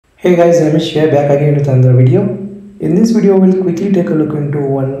Hey guys, Ramesh here, back again with another video. In this video, we'll quickly take a look into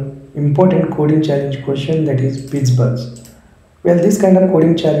one important coding challenge question, that is FizzBuzz. Well, this kind of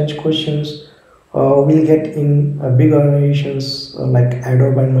coding challenge questions we'll get in big organizations like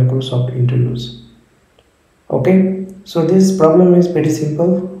Adobe and Microsoft interviews. Okay, so this problem is pretty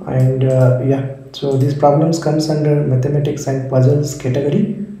simple, and so these problems comes under mathematics and puzzles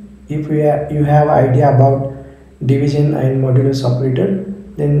category. If you have idea about division and modulus operator,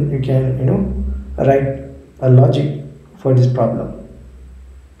 then you can write a logic for this problem.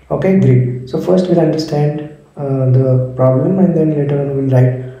 Okay, great. So first we'll understand the problem, and then later on we'll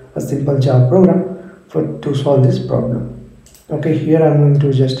write a simple Java program to solve this problem. Okay, here I'm going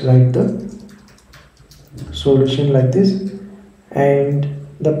to just write the solution like this, and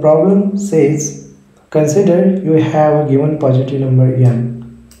the problem says consider you have a given positive number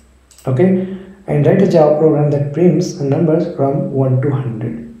n. Okay, and write a Java program that prints numbers from 1 to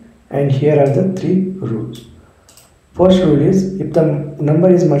 100. And here are the three rules. First rule is, if the number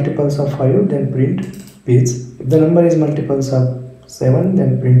is multiples of 5, then print fizz. If the number is multiples of 7,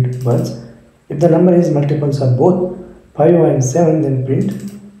 then print buzz. If the number is multiples of both 5 and 7, then print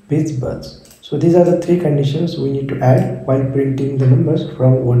FizzBuzz. So these are the three conditions we need to add while printing the numbers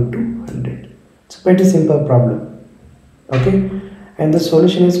from 1 to 100. It's a pretty simple problem. Okay, and the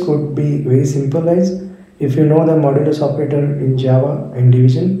solution could be very simple, guys. If you know the modulus operator in Java and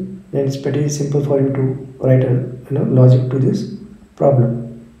division, then it's pretty simple for you to write a logic to this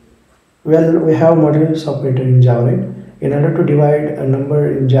problem. Well, we have modulus operator in Java, right? In order to divide a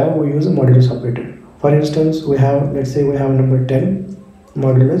number in Java, we use a modulus operator. For instance, let's say we have number 10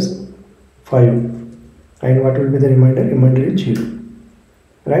 modulus 5, and what will be the remainder? Remainder is 0,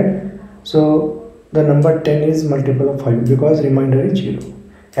 right? So the number 10 is multiple of 5 because remainder is 0.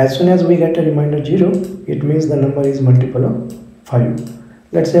 As soon as we get a remainder 0, it means the number is multiple of 5.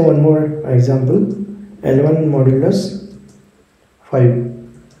 Let's say one more example, 11 modulus 5.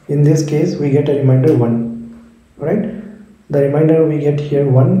 In this case, we get a remainder 1, right? The remainder we get here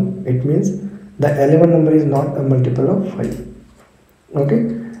 1, it means the 11 number is not a multiple of 5. Okay,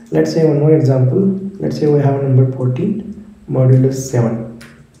 let's say one more example. Let's say we have number 14 modulus 7.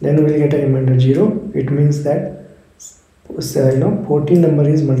 Then we will get a remainder 0. It means that 14 number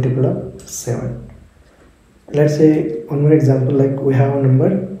is multiple of 7. Let's say one more example, like we have a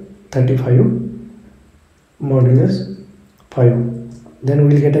number 35 modulus 5. Then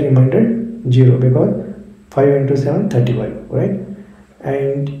we will get a remainder 0 because 5 into 7 35, right?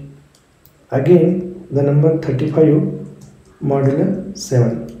 And again the number 35 modulus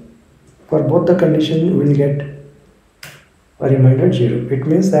 7. For both the condition we will get a remainder 0. It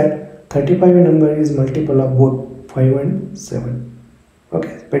means that 35 number is multiple of both 5 and 7.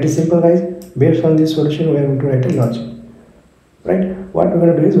 Okay, pretty simple, guys. Based on this solution, we are going to write a logic, right? What we're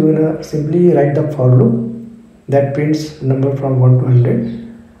going to do is we're going to simply write the for loop that prints number from 1 to 100,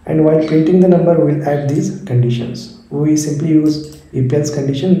 and while printing the number, we'll add these conditions. We simply use if else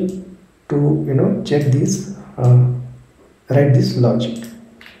condition to check this, write this logic.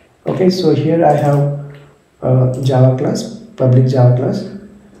 Okay, so here I have Java class, public Java class.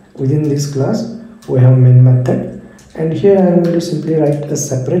 Within this class we have main method, and here I am going to simply write a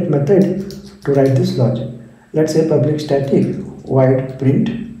separate method to write this logic. Let's say public static void print,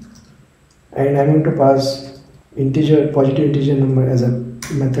 and I am going to pass positive integer number as a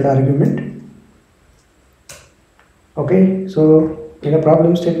method argument. Okay, so in a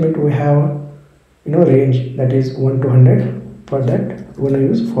problem statement we have range, that is 1 to 100. For that we're going to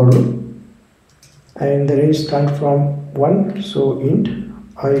use for loop, and the range starts from 1, so int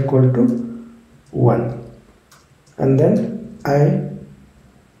I equal to 1, and then I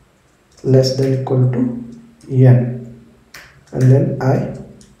less than equal to n, and then I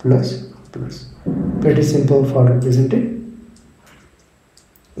plus plus. Pretty simple for loop, isn't it?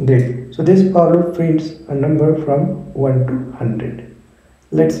 Great. So this for loop prints a number from 1 to 100.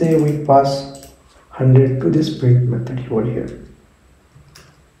 Let's say we pass 100 to this print method over here.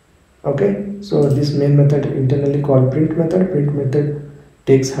 Okay, so this main method internally called print method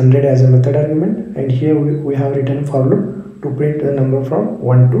takes 100 as a method argument, and here we have written for loop to print the number from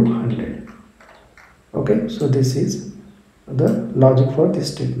 1 to 100. Okay, so this is the logic for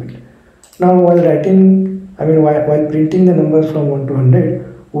this statement. Now while printing the numbers from 1 to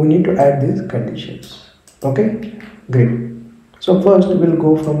 100, we need to add these conditions. Okay, great. So first we'll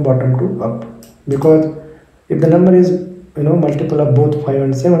go from bottom to up, because if the number is multiple of both 5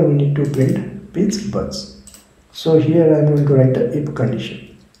 and 7, we need to print FizzBuzz. So here I am going to write a if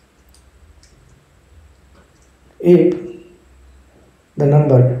condition. If the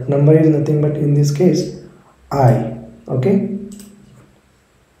number is nothing but in this case I, okay,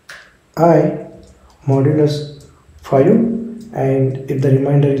 I modulus 5, and if the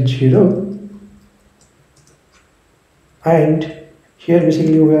remainder is 0, and here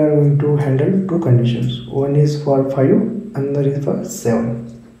basically we are going to handle two conditions. One is for 5, another is for 7.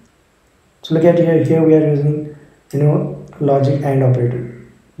 So look at here we are using logic AND operator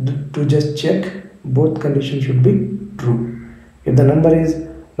to just check both conditions should be true. If the number is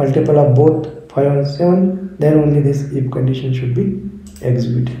multiple of both 5 and 7, then only this if condition should be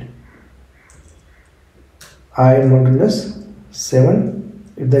executed. I modulus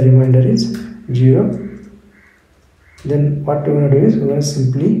 7, if the remainder is 0, then what we're going to do is we're going to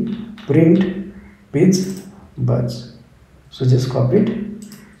simply print FizzBuzz. So just copy it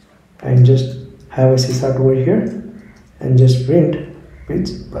and just have a sysart over here and just print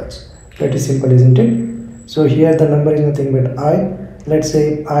FizzBuzz. Pretty simple, isn't it? So here the number is nothing but I. Let's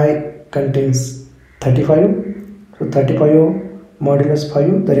say I contains 35. So 35 modulus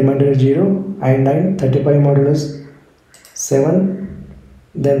 5, the remainder is 0, and 9, 35 modulus 7,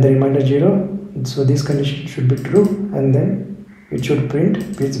 then the remainder 0. So this condition should be true, and then it should print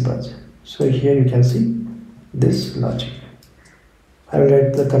FizzBuzz. So here you can see this logic. I will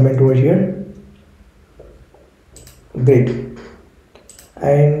write the comment over here. Great.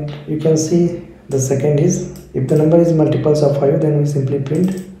 And you can see the second is, if the number is multiples of 5, then we simply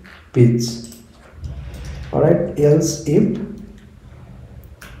print fizz. Alright, else if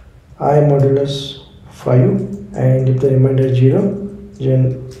I modulus 5 and if the remainder is 0,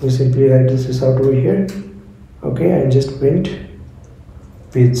 then we simply write this out over here, okay, and just print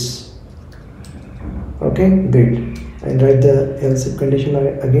fizz. Okay, great. And write the else if condition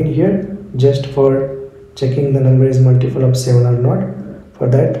again here, just for checking the number is multiple of 7 or not. For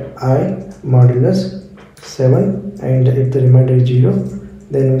that, I modulus 7, and if the remainder is 0,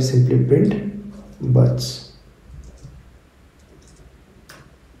 then we simply print buzz.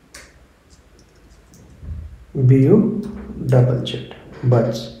 BU double check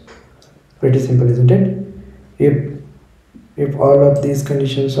buzz. Pretty simple, isn't it? If all of these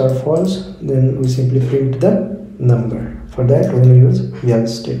conditions are false, then we simply print the number. For that, we will use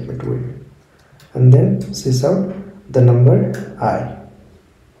else statement here, and then sys out the number I.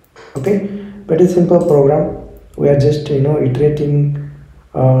 Okay, pretty simple program. We are just iterating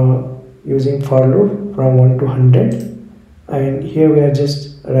using for loop from 1 to 100, and here we are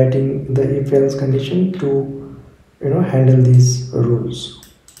just writing the if else condition to handle these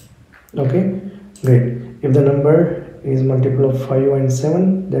rules. Okay, great. If the number is multiple of 5 and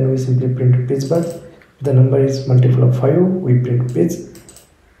 7, then we simply print FizzBuzz. If the number is multiple of 5, we print fizz.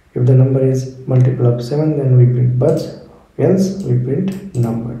 If the number is multiple of 7, then we print buzz, else we print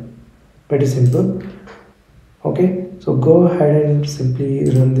number. Pretty simple. Okay, so go ahead and simply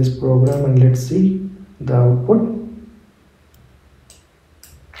run this program and let's see the output.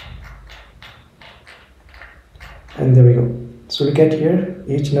 And there we go. So look at here,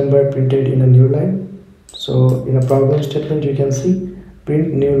 each number printed in a new line. So in a problem statement, you can see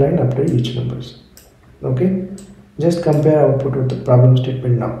print new line after each numbers. Okay, just compare output with the problem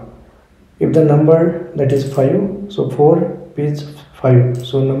statement now. If the number that is 5, so 4 fizz 5,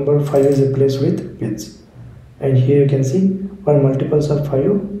 so number 5 is replaced with fizz. And here you can see for multiples of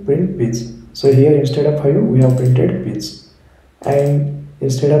 5, print fizz. So here instead of 5, we have printed fizz, and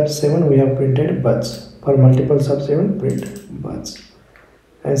instead of 7, we have printed buzz. For multiples of 7, print buzz.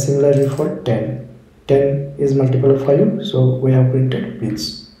 And similarly for 10 is multiple of 5, so we have printed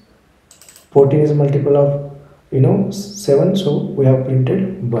fizz. 14 is a multiple of 7, so we have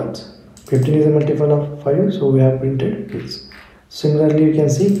printed buzz. 15 is a multiple of 5, so we have printed fizz. Similarly, you can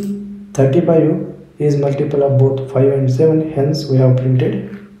see 35 is multiple of both 5 and 7, hence we have printed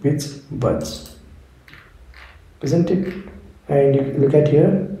FizzBuzz, isn't it? And you look at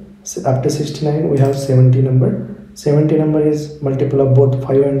here, after 69 we have 70 number. 70 number is multiple of both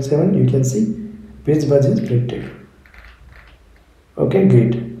 5 and 7, you can see FizzBuzz is printed. Okay,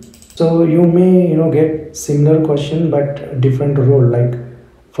 great. So you may get similar question but different role, like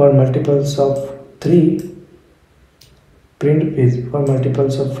for multiples of 3 print fizz, for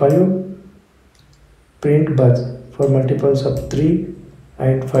multiples of 5 print buzz, for multiples of 3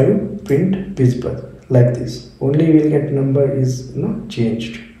 and 5 print FizzBuzz, like this. Only we'll get number is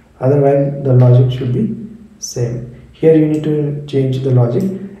changed, otherwise the logic should be same. Here you need to change the logic.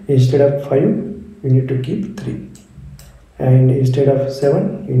 Instead of 5 you need to keep 3, and instead of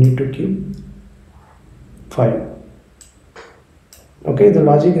 7 you need to keep 5. Okay, the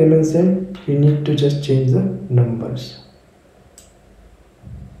logic remains same, you need to just change the numbers.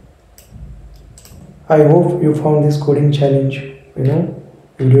 I hope you found this coding challenge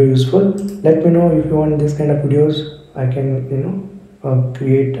video useful. Let me know if you want this kind of videos. I can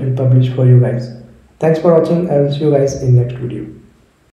create and publish for you guys. Thanks for watching. I will see you guys in next video.